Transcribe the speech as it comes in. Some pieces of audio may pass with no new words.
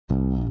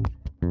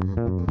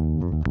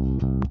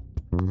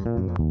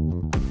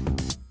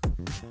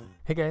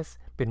Hey guys,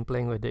 been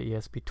playing with the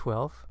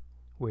ESP12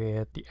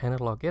 with the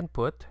analog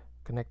input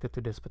connected to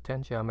this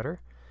potentiometer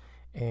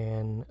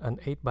and an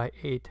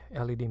 8x8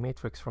 LED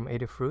matrix from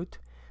Adafruit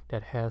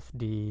that has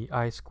the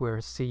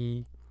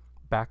I2C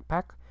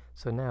backpack.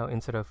 So now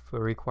instead of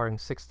requiring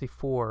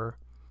 64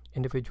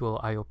 individual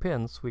I/O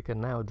pins, we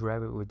can now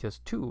drive it with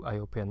just 2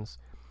 I/O pins,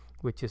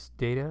 which is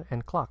data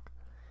and clock.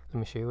 Let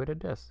me show you what it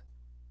does.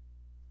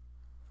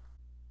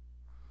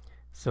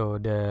 So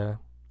the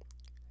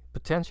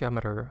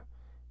potentiometer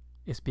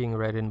is being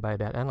read in by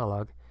that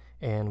analog,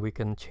 and we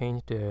can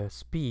change the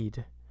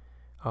speed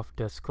of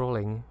the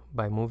scrolling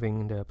by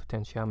moving the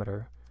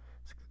potentiometer.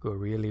 So it can go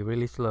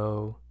really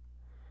slow,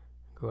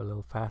 go a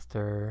little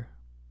faster,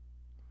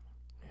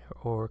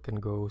 or can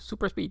go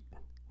super speed.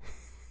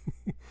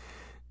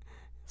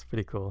 It's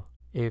pretty cool.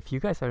 If you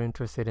guys are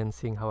interested in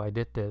seeing how I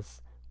did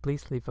this,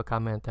 please leave a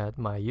comment at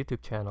my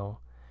YouTube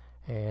channel,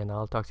 and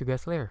I'll talk to you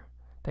guys later.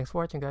 Thanks for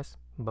watching, guys.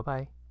 Bye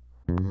bye.